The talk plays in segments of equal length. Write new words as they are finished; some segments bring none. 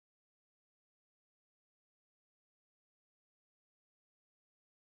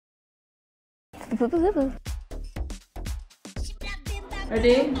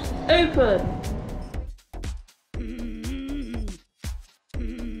Ready? Open!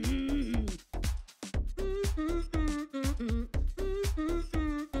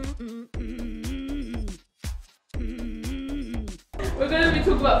 We're going to be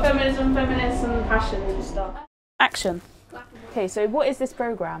talking about feminism, feminists and passions and stuff. Action. Okay, so what is this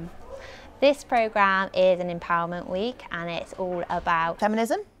programme? This programme is an empowerment week and it's all about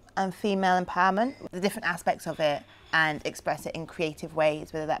feminism and female empowerment, the different aspects of it, and express it in creative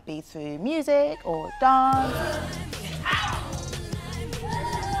ways, whether that be through music or dance.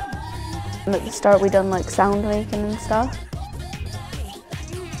 And at the start we done like sound making and stuff.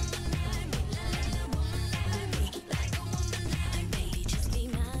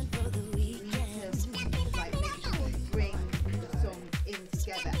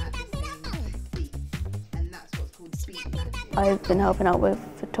 I've been helping out with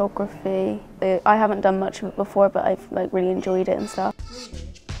photography. I haven't done much of it before, but I've like really enjoyed it and stuff.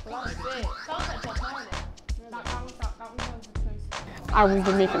 I will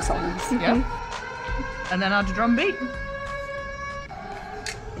be making songs. Yeah. And then add a drum beat.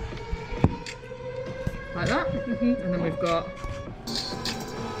 Like that. And then we've got...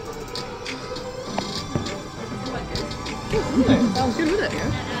 Sounds good with it,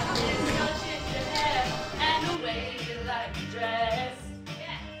 yeah?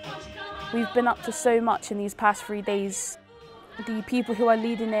 We've been up to so much in these past 3 days. The people who are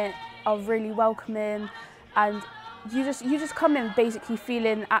leading it are really welcoming, and you just come in basically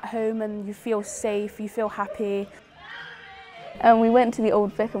feeling at home and you feel safe, you feel happy. And we went to the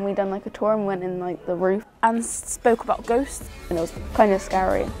old Vic and we done like a tour and went in like the roof and spoke about ghosts, and it was kind of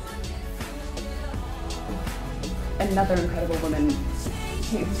scary. Another incredible woman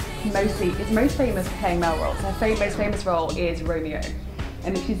who's most famous for playing male roles. Her most famous role is Romeo.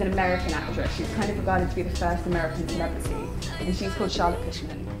 And she's an American actress. She's kind of regarded to be the first American celebrity. And she's called Charlotte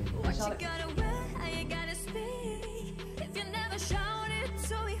Cushman.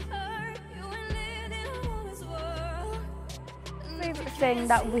 Favourite thing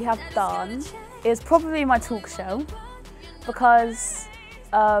that we have done is probably my talk show, because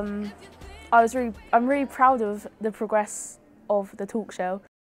I'm really proud of the progress of the talk show.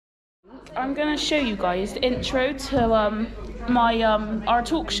 I'm going to show you guys the intro to our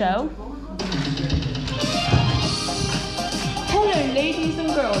talk show. Hello ladies and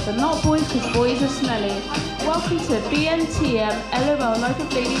girls, and not boys because boys are smelly. Welcome to BNTM LOL Life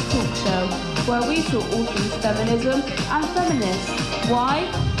of Ladies talk show, where we talk all things feminism and feminists. Why?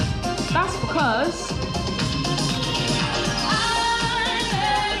 That's because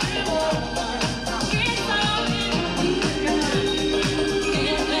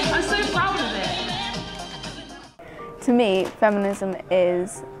to me, feminism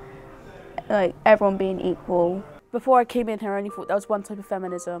is like everyone being equal. Before I came in here, I only thought there was one type of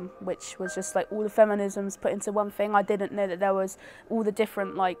feminism, which was just like all the feminisms put into one thing. I didn't know that there was all the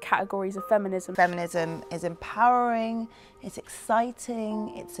different like categories of feminism. Feminism is empowering, it's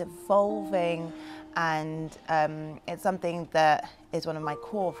exciting, it's evolving, and it's something that is one of my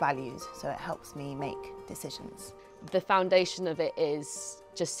core values, so it helps me make decisions. The foundation of it is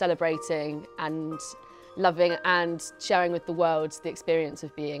just celebrating and loving and sharing with the world the experience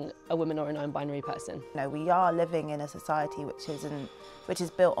of being a woman or a non-binary person. You know, we are living in a society which is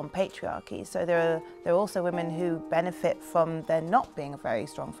built on patriarchy, so there are also women who benefit from there not being a very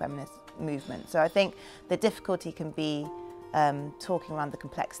strong feminist movement. So I think the difficulty can be talking around the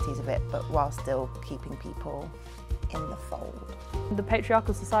complexities of it, but while still keeping people in the fold. The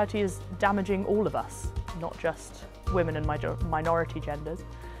patriarchal society is damaging all of us, not just women and minority genders,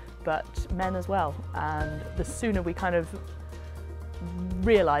 but men as well. And the sooner we kind of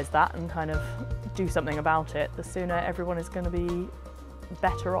realise that and kind of do something about it, the sooner everyone is going to be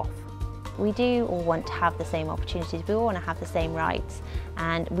better off. we do all want to have the same opportunities, we all want to have the same rights,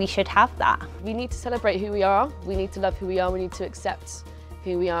 and we should have that. We need to celebrate who we are, we need to love who we are, we need to accept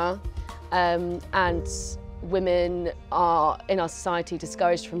who we are, and women are in our society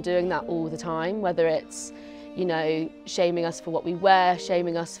discouraged from doing that all the time, whether it's, you know, shaming us for what we wear,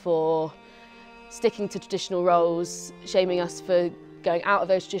 shaming us for sticking to traditional roles, shaming us for going out of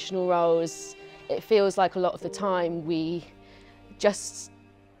those traditional roles. It feels like a lot of the time we just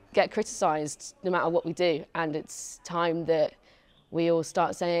get criticised no matter what we do, and it's time that we all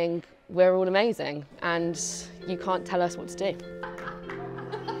start saying we're all amazing and you can't tell us what to do.